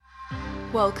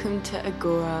Welcome to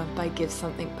Agora by Give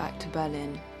Something Back to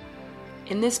Berlin.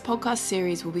 In this podcast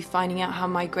series, we'll be finding out how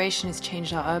migration has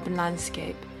changed our urban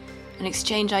landscape and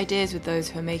exchange ideas with those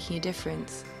who are making a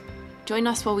difference. Join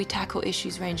us while we tackle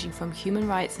issues ranging from human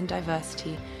rights and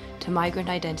diversity to migrant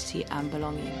identity and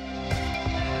belonging.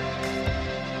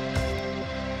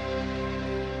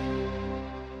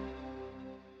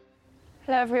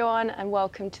 Hello everyone and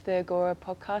welcome to the Agora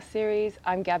podcast series.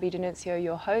 I'm Gabby D'Annunzio,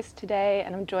 your host today,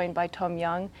 and I'm joined by Tom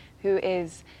Young, who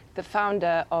is the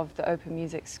founder of the Open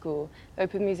Music School. The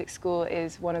Open Music School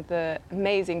is one of the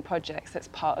amazing projects that's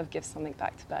part of Give Something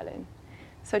Back to Berlin.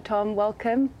 So Tom,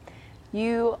 welcome.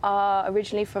 You are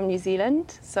originally from New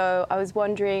Zealand, so I was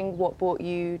wondering what brought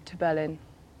you to Berlin?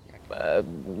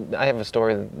 I have a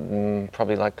story,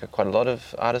 probably like quite a lot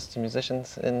of artists and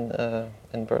musicians in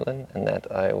Berlin, and that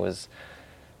I was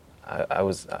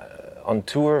on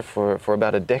tour for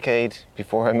about a decade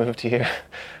before I moved here,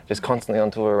 just constantly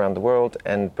on tour around the world,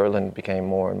 and Berlin became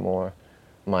more and more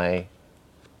my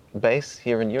base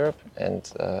here in Europe, and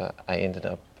I ended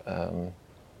up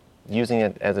using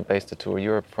it as a base to tour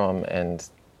Europe from, and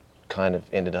kind of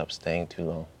ended up staying too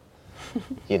long.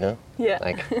 You know? Yeah.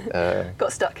 Like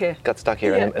Got stuck here.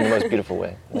 Yeah. in the most beautiful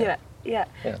way. Yeah.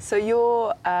 So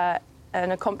you're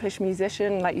an accomplished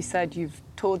musician. Like you said, you've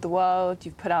toured the world,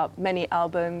 you've put out many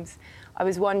albums. I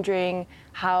was wondering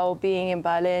how being in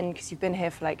Berlin, because you've been here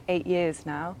for like 8 years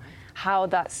now, how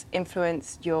that's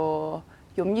influenced your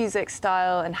music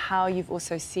style and how you've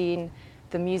also seen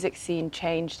the music scene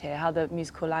changed here, how the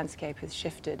musical landscape has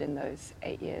shifted in those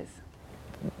 8 years.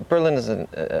 Berlin is an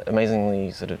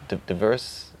amazingly sort of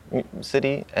diverse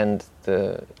city, and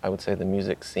I would say the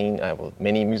music scene,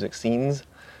 many music scenes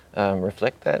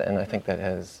reflect that, and I think that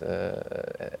has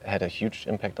had a huge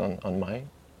impact on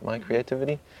my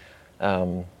creativity.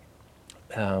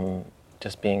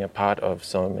 Just being a part of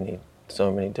so many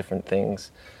different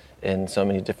things in so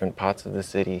many different parts of the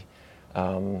city,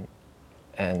 so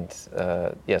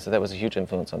that was a huge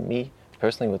influence on me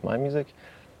personally with my music.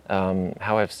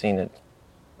 How I've seen it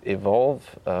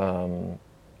evolve,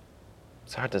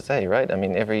 it's hard to say, right? I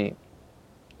mean, every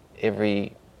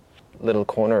little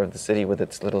corner of the city with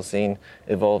its little scene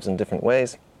evolves in different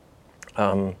ways.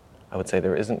 I would say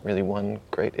there isn't really one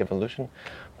great evolution,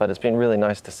 but it's been really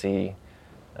nice to see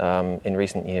in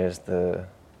recent years the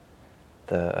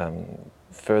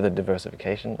further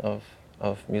diversification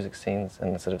of music scenes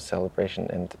and the sort of celebration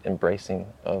and embracing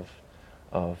of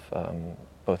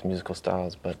both musical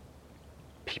styles, but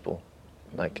people,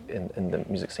 like in the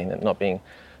music scene, and not being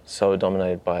so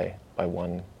dominated by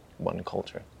one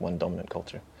culture, one dominant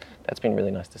culture. That's been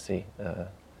really nice to see,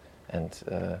 and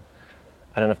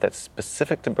I don't know if that's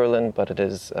specific to Berlin, but it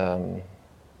is.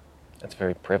 It's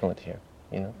very prevalent here.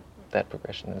 You know, that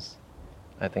progression is,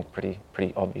 I think,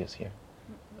 pretty obvious here.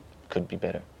 Could be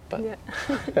better, but you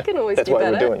can always that's do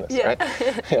why better. we're doing this,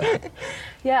 right?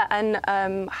 Yeah, and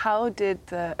how did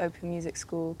the Open Music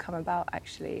School come about,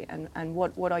 actually, and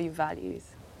what are your values?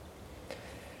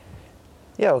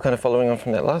 Yeah, well, kind of following on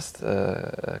from that last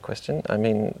question, I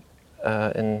mean,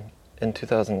 in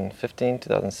 2015,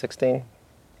 2016,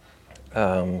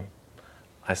 I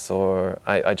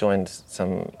joined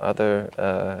some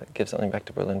other Give Something Back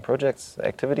to Berlin projects,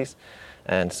 activities,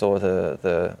 and saw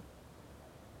the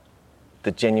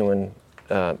genuine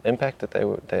impact that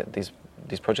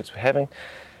these projects were having,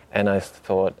 and I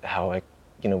thought how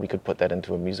we could put that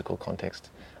into a musical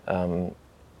context.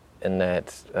 In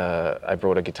that I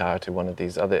brought a guitar to one of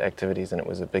these other activities, and it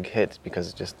was a big hit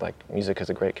because just like music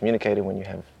is a great communicator when you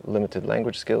have limited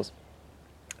language skills.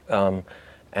 And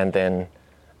then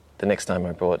the next time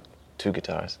I brought 2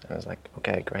 guitars, and I was like,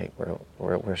 okay, great,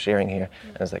 we're sharing here.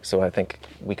 And I was like, so I think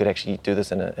we could actually do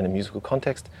this in a musical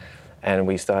context. And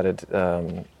we started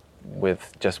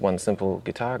with just one simple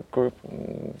guitar group,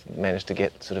 managed to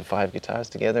get sort of 5 guitars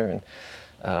together,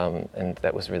 and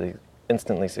that was really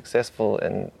instantly successful.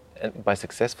 And by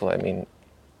successful, I mean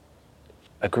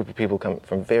a group of people come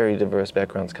from very diverse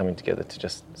backgrounds coming together to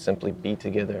just simply be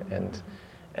together and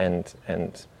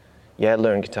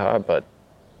learn guitar, but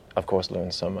of course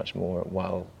learn so much more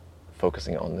while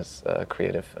focusing on this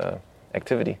creative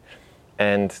activity.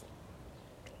 And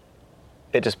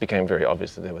it just became very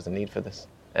obvious that there was a need for this.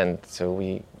 And so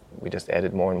we just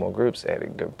added more and more groups,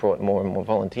 brought more and more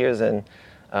volunteers in,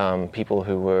 people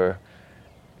who were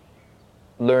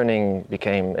learning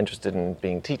became interested in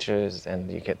being teachers, and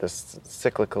you get this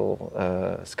cyclical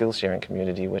skill sharing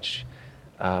community, which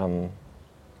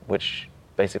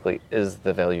basically is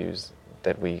the values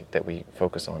that we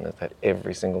focus on, is that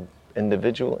every single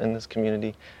individual in this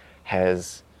community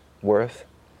has worth.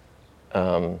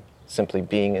 Simply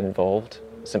being involved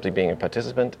simply being a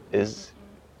participant is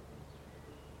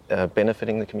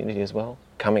benefiting the community as well,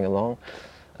 coming along.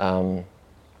 And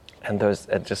those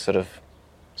it just sort of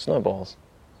snowballs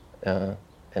in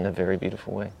a very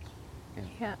beautiful way.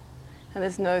 Yeah. And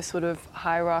there's no sort of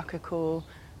hierarchical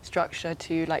structure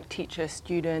to like teacher,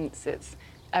 students. It's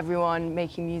everyone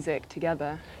making music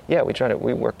together. Yeah,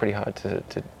 we work pretty hard to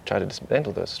try to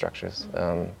dismantle those structures.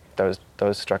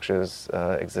 Those structures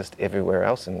exist everywhere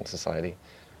else in society.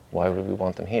 Why would we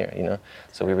want them here, you know?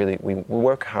 So we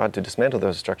work hard to dismantle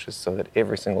those structures so that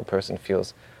every single person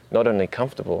feels not only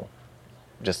comfortable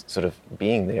just sort of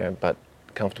being there, but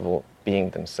comfortable being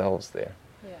themselves there.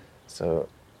 Yeah. So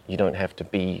you don't have to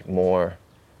be more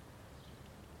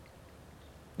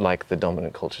like the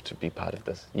dominant culture to be part of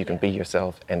this. You can be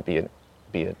yourself and be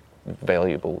a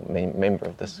valuable member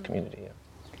of this community. Yeah.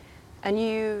 And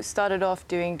you started off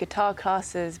doing guitar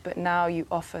classes, but now you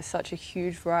offer such a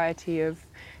huge variety of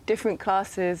different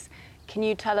classes. Can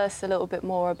you tell us a little bit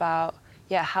more about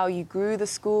how you grew the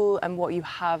school and what you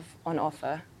have on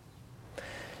offer?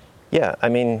 Yeah, I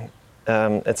mean,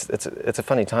 it's a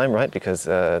funny time, right? Because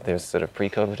there's sort of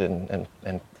pre-COVID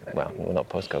and well, not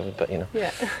post-COVID, but you know.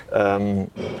 Yeah.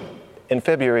 In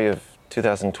February of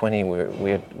 2020, we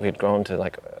had grown to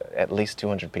like at least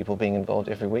 200 people being involved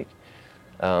every week,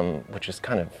 which is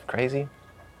kind of crazy.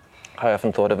 I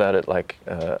often thought about it like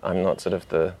I'm not sort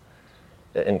of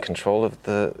in control of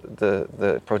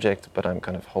the project, but I'm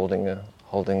kind of holding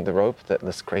the rope that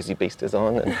this crazy beast is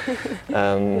on,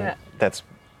 and that's,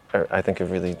 I think, a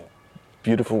really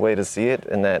beautiful way to see it.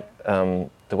 In that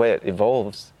the way it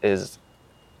evolves is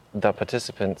the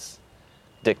participants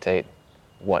dictate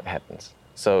what happens.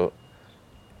 So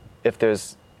if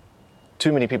there's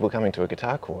too many people coming to a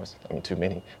guitar course, I mean too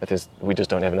many, if we just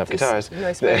don't have enough guitars,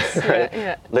 no space.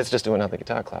 Right? Let's just do another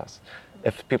guitar class.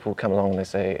 If people come along and they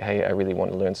say, hey, I really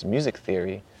want to learn some music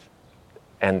theory,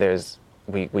 and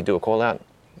we do a call out,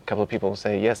 a couple of people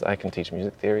say, yes, I can teach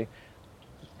music theory,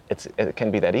 it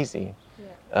can be that easy.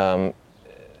 Yeah.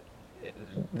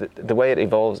 The way it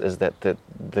evolves is that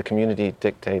the community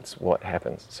dictates what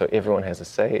happens. So everyone has a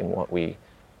say in what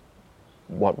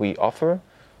we offer,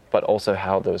 but also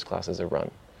how those classes are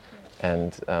run.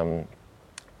 And I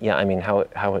mean, how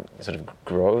it sort of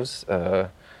grows.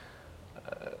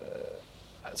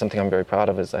 Something I'm very proud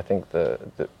of is, I think, the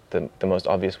most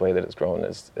obvious way that it's grown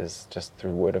is just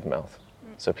through word of mouth.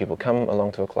 So people come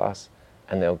along to a class,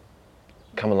 and they'll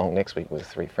come along next week with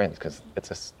 3 friends because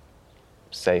it's a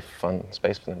safe, fun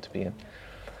space for them to be in.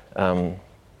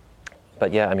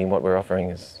 But yeah, I mean, what we're offering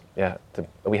is,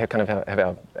 we kind of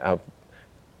have our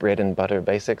bread and butter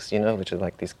basics, you know, which are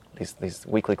like these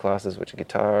weekly classes, which are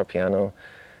guitar, piano,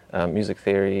 music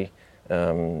theory,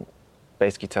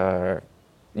 bass guitar,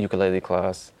 ukulele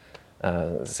class,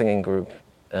 singing group,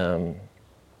 and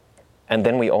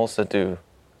then we also do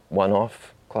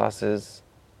one-off classes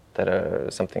that are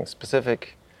something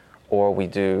specific, or we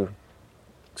do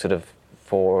sort of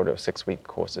 4 or 6 week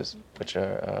courses, which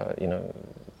are in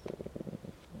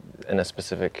a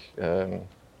specific a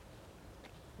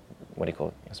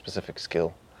specific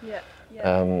skill.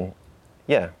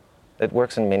 It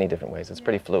works in many different ways. It's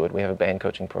pretty fluid. We have a band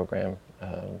coaching program.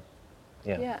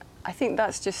 I think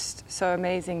that's just so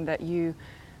amazing that you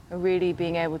are really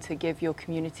being able to give your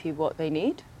community what they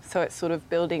need. So it's sort of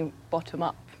building bottom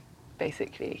up,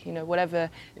 basically. You know, whatever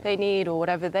they need or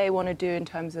whatever they want to do in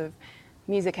terms of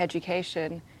music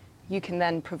education, you can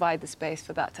then provide the space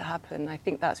for that to happen. I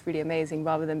think that's really amazing,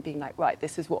 rather than being like, right,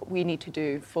 this is what we need to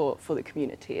do for the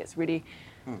community. It's really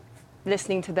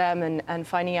listening to them and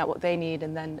finding out what they need,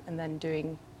 and then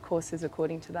doing courses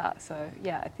according to that. So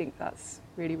I think that's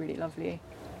really, really lovely.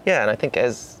 Yeah, and I think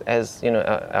as you know,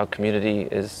 our community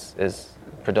is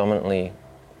predominantly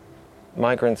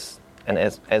migrants, and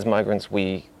as migrants,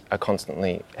 we are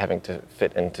constantly having to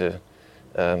fit into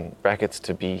brackets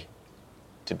to be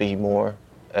more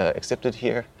accepted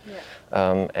here,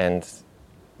 and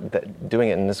doing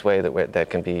it in this way that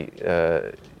can be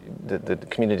the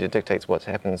community dictates what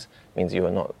happens means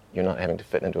you're not having to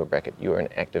fit into a bracket. You are an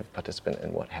active participant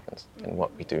in what happens and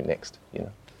what we do next. You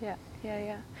know.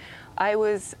 Yeah. I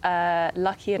was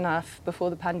lucky enough before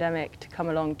the pandemic to come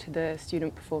along to the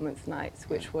student performance nights,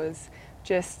 which was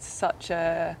just such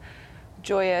a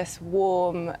joyous,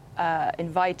 warm,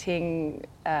 inviting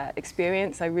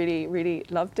experience. I really, really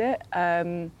loved it.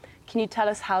 Can you tell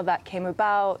us how that came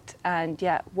about, and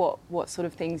what sort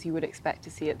of things you would expect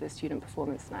to see at the student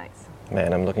performance nights?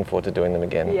 Man, I'm looking forward to doing them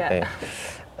again.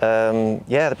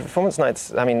 The performance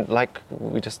nights, I mean, like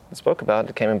we just spoke about,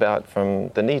 it came about from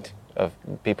the need of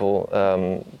people.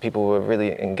 People were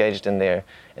really engaged in their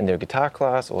guitar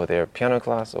class or their piano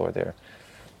class or their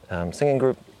singing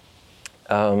group.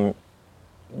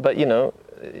 But you know,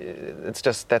 that's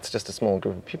just a small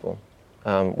group of people,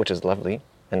 which is lovely,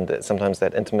 and sometimes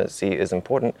that intimacy is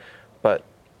important. But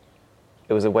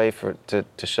it was a way to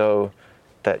show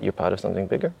that you're part of something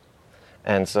bigger,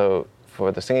 and so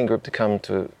for the singing group to come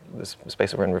to this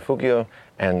space we're in Refugio,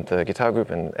 and the guitar group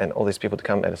and all these people to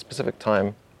come at a specific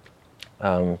time,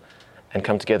 and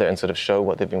come together and sort of show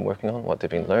what they've been working on, what they've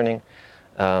been learning,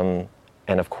 and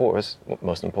of course,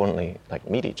 most importantly, like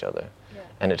meet each other,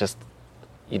 and it just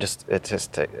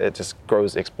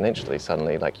grows exponentially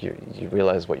suddenly. Like you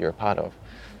realize what you're a part of,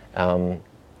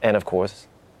 and of course,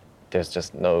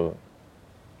 there's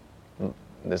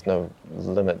no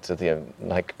limit to the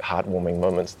like heartwarming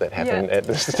moments that happen at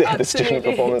the student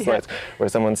performance nights, where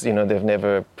someone's, you know, they've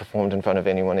never performed in front of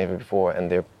anyone ever before, and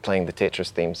they're playing the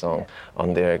Tetris theme song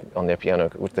on their piano,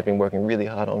 which they've been working really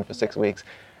hard on for 6 weeks,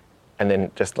 and then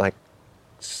just like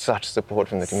such support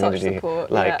from the community,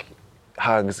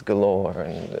 hugs galore,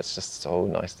 and it's just so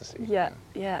nice to see.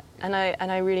 Yeah, and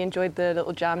I really enjoyed the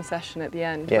little jam session at the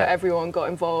end where everyone got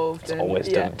involved. It always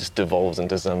just devolves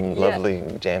into some lovely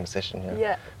jam session.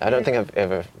 I don't think I've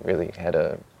ever really had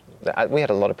we had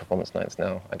a lot of performance nights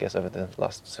now, I guess, over the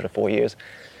last sort of 4 years.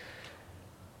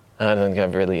 And I don't think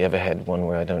I've really ever had one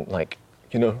where I don't, like,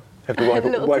 you know, have to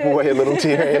wipe away a little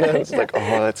tear, you know. It's like, oh,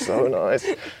 that's so nice.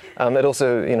 It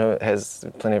also, you know, has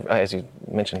plenty of, as you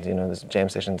mentioned, you know, there's jam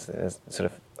sessions,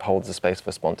 sort of holds the space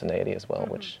for spontaneity as well,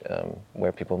 which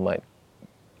where people might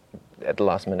at the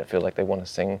last minute feel like they want to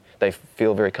sing. They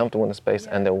feel very comfortable in the space,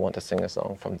 and they'll want to sing a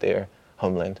song from their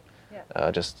homeland,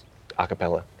 just a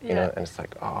cappella, you know, and it's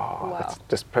like, that's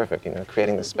just perfect, you know,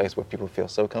 creating this space where people feel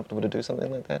so comfortable to do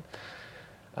something like that.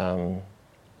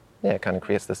 It kind of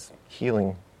creates this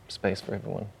healing space for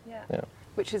everyone.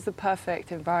 Which is the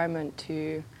perfect environment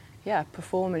to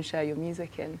perform and share your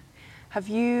music in. Have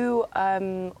you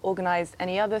organised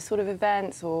any other sort of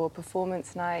events or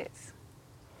performance nights?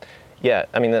 Yeah,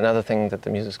 I mean, another thing that the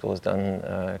music school has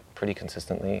done pretty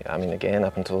consistently, I mean, again,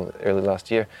 up until early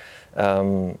last year,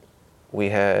 we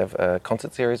have a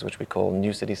concert series which we call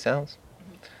New City Sounds.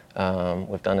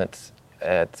 We've done it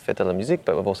at Fête de la Musique,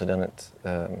 but we've also done it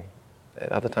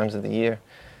at other times of the year,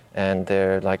 and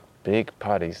they're like big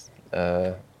parties.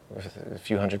 With a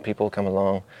few hundred people come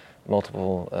along,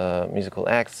 multiple musical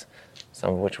acts,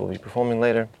 some of which we'll be performing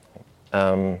later.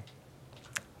 And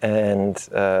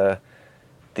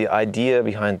the idea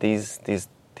behind these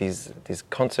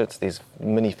concerts, these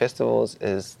mini festivals,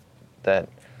 is that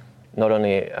not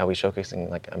only are we showcasing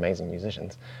like amazing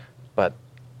musicians, but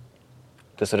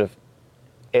the sort of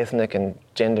ethnic and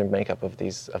gender makeup of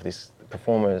these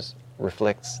performers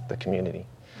reflects the community.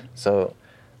 So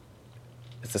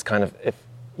it's this kind of,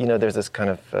 there's this kind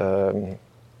of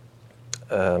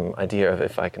idea of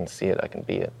if I can see it, I can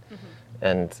be it.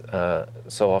 And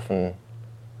so often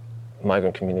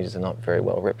migrant communities are not very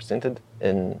well represented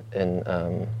in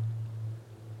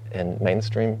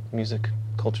mainstream music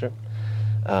culture.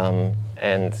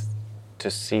 And to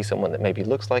see someone that maybe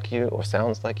looks like you or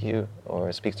sounds like you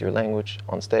or speaks your language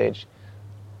on stage,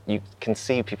 you can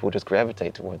see people just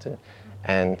gravitate towards it.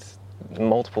 And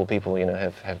multiple people,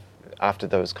 have after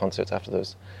those concerts, after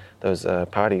those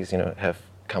parties, have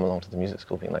come along to the music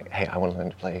school being like, hey, I want to learn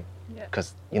to play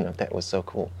because, that was so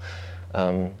cool.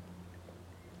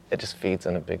 It just feeds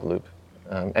in a big loop.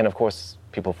 And of course,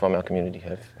 people from our community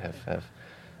have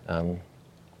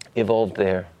evolved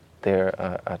their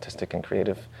artistic and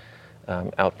creative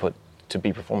output to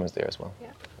be performers there as well.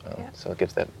 So it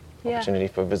gives that opportunity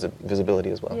for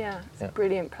visibility as well. It's a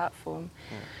brilliant platform.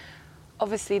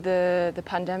 Obviously, the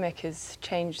pandemic has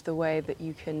changed the way that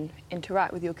you can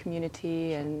interact with your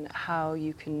community and how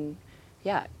you can,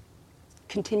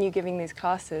 continue giving these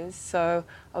classes. So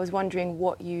I was wondering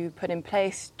what you put in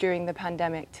place during the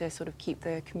pandemic to sort of keep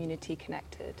the community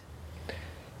connected.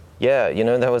 Yeah,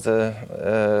 that was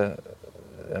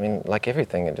like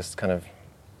everything, it just kind of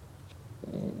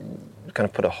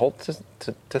put a halt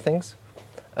to things.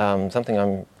 Something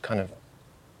I'm kind of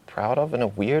proud of in a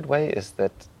weird way is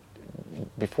that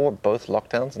before both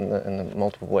lockdowns and the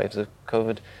multiple waves of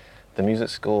COVID, the music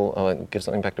school, Give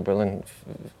Something Back to Berlin,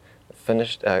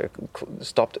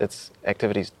 stopped its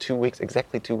activities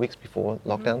exactly 2 weeks before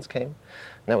lockdowns came.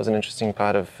 And that was an interesting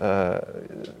part of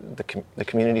the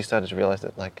community started to realize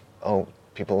that, like,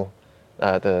 people,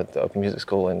 the Open Music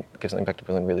School and Give Something Back to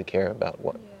Berlin really care about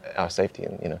our safety,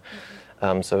 and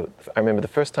so I remember the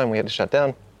first time we had to shut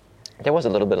down, there was a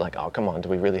little bit like, oh, come on, do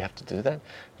we really have to do that?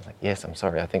 I was like, yes, I'm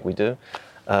sorry, I think we do.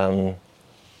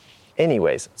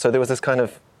 Anyways, so there was this kind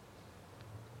of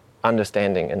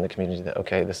understanding in the community that,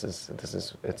 okay, this is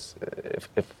it's if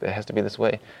it has to be this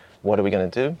way, what are we going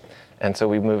to do? And so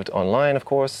we moved online, of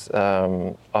course,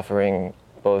 offering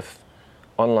both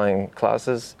online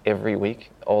classes every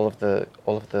week. All of the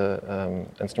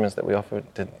instruments that we offered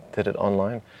did it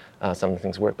online. Some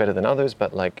things work better than others,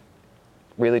 but like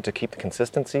really to keep the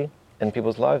consistency in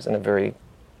people's lives in a very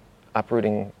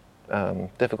uprooting,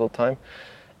 difficult time.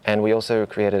 And we also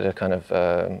created a kind of,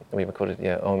 we called it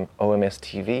OMS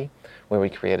TV, where we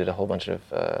created a whole bunch of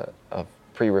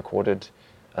pre-recorded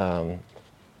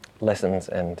lessons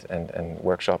and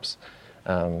workshops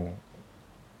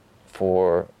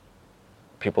for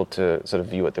people to sort of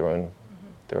view at their own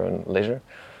leisure.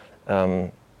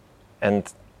 And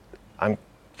I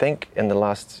think in the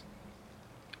last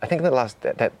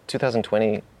that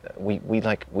 2020 we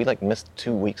missed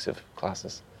 2 weeks of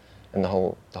classes in the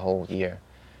whole year,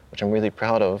 which I'm really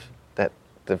proud of, that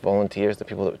the volunteers, the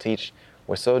people that teach,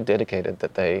 were so dedicated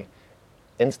that they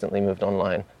instantly moved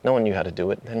online. No one knew how to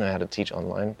do it. They didn't know how to teach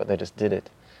online, but they just did it.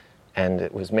 And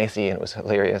it was messy and it was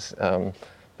hilarious.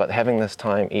 But having this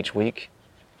time each week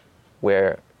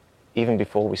where even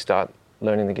before we start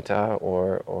learning the guitar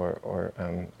or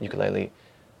ukulele,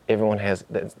 everyone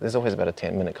there's always about a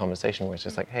 10-minute conversation where it's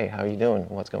just like, hey, how are you doing?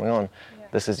 What's going on? Yeah.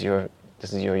 This is your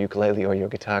ukulele or your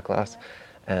guitar class. Yeah.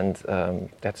 And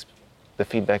that's the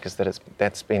feedback is that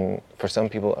that's been, for some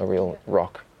people, a real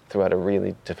rock throughout a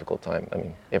really difficult time. I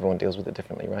mean, everyone deals with it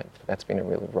differently, right? That's been a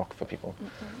real rock for people.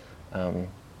 Mm-hmm.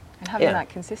 And having that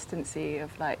consistency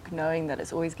of like knowing that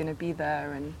it's always going to be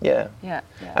there, and yeah.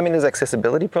 I mean, there's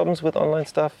accessibility problems with online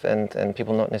stuff, and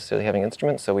people not necessarily having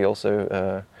instruments. So we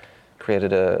also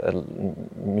created a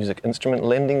music instrument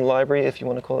lending library, if you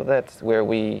want to call it that, where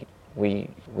we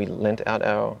lent out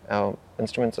our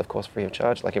instruments, of course, free of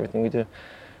charge, like everything we do,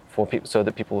 for people, so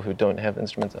that people who don't have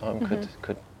instruments at home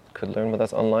could learn with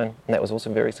us online, and that was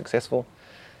also very successful.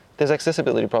 There's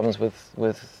accessibility problems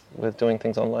with doing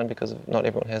things online because not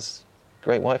everyone has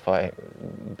great Wi-Fi,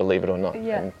 believe it or not,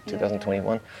 in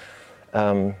 2021.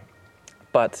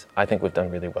 But I think we've done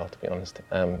really well, to be honest.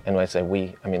 And when I say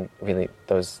we, I mean really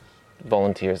those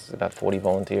volunteers, about 40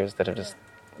 volunteers that are just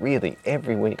really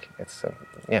every week. It's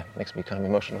makes me kind of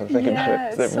emotional to think about it.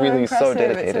 It's They're really impressive. so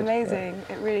dedicated. It's amazing.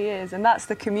 It really is, and that's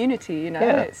the community. You know,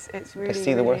 it's really,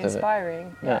 see the really worth inspiring.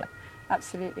 Of it. Yeah,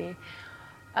 absolutely.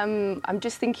 I'm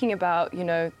just thinking about,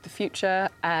 the future,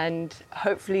 and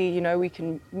hopefully, we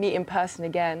can meet in person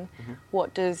again. Mm-hmm.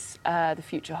 What does the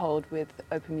future hold with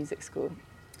Open Music School?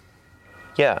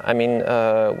 Yeah, I mean,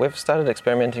 we've started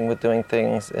experimenting with doing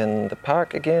things in the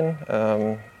park again.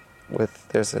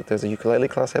 There's a ukulele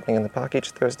class happening in the park each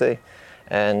Thursday,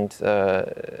 and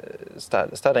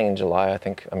starting in July, I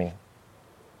think. I mean,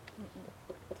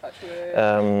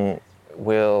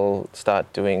 we'll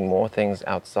start doing more things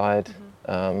outside.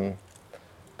 Mm-hmm.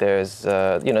 There's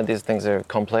these things are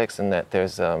complex in that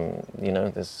there's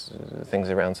there's things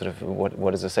around sort of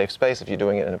what is a safe space if you're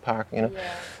doing it in a park.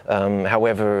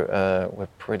 However, we're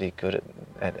pretty good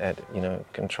at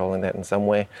controlling that in some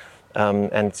way.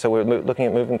 And so we're looking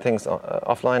at moving things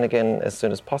offline again as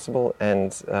soon as possible,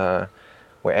 and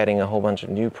we're adding a whole bunch of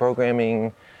new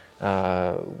programming.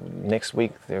 Next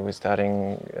week we're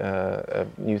starting a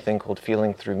new thing called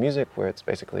Feeling Through Music, where it's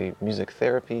basically music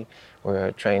therapy, where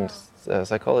a trained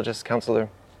psychologist, counselor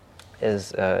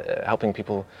is helping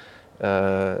people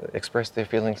express their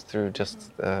feelings through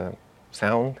just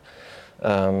sound.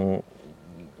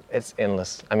 It's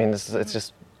endless. I mean, it's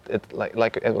just like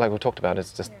we talked about.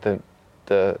 It's just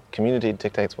the community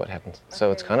dictates what happens. Okay.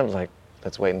 So it's kind of like,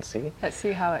 let's wait and see. Let's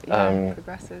see how it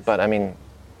progresses. But I mean,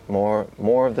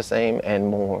 more of the same and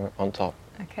more on top.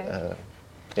 Okay.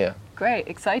 Great,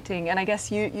 exciting. And I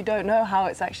guess you don't know how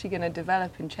it's actually going to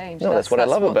develop and change. No, that's what I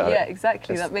love about it. Yeah,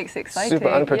 exactly. That makes it exciting. Super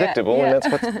unpredictable, and that's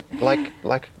what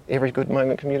like every good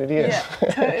migrant community is.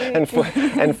 Yeah,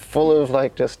 totally. and full of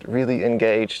like just really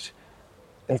engaged,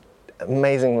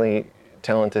 amazingly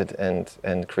talented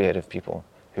and creative people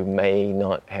who may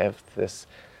not have this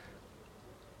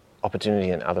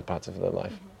opportunity in other parts of their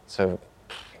life. Mm-hmm. So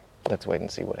let's wait and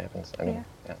see what happens. I mean,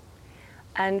 yeah.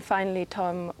 And finally,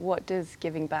 Tom, what does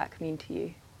giving back mean to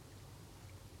you?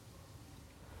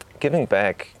 Giving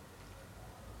back,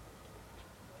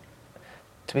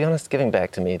 to be honest, giving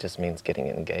back to me just means getting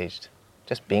engaged,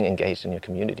 just being engaged in your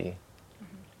community.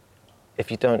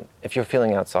 Mm-hmm. If you're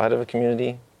feeling outside of a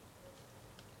community,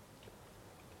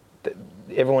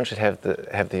 everyone should have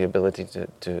the ability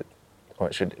to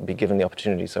or should be given the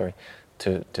opportunity,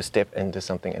 to step into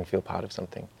something and feel part of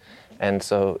something. And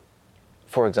so,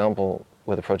 for example,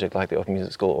 with a project like the Open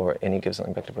Music School or any Give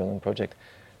Something Back to Berlin project,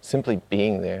 simply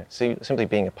being there, simply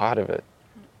being a part of it,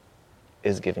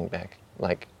 is giving back.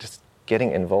 Like just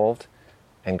getting involved,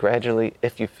 and gradually,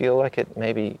 if you feel like it,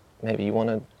 maybe you want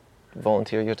to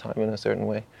volunteer your time in a certain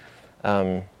way.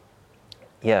 I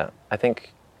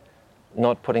think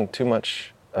not putting too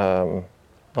much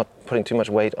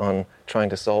weight on trying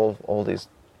to solve all these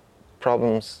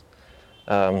problems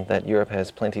that Europe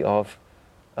has plenty of,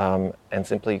 and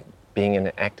simply being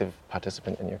an active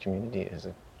participant in your community is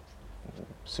a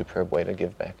superb way to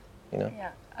give back, you know?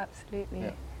 Yeah, absolutely.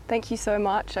 Yeah. Thank you so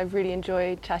much. I've really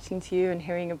enjoyed chatting to you and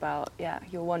hearing about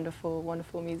your wonderful,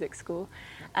 wonderful music school.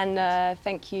 And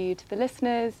thank you to the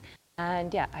listeners.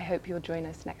 And I hope you'll join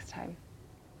us next time.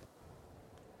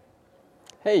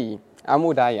 Hey, I'm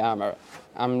Uday Amar.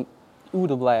 I'm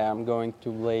Udo Blair. I'm going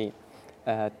to play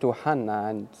to Hannah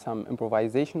and some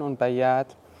improvisation on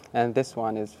Bayat. And this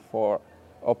one is for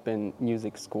Open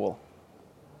Music School.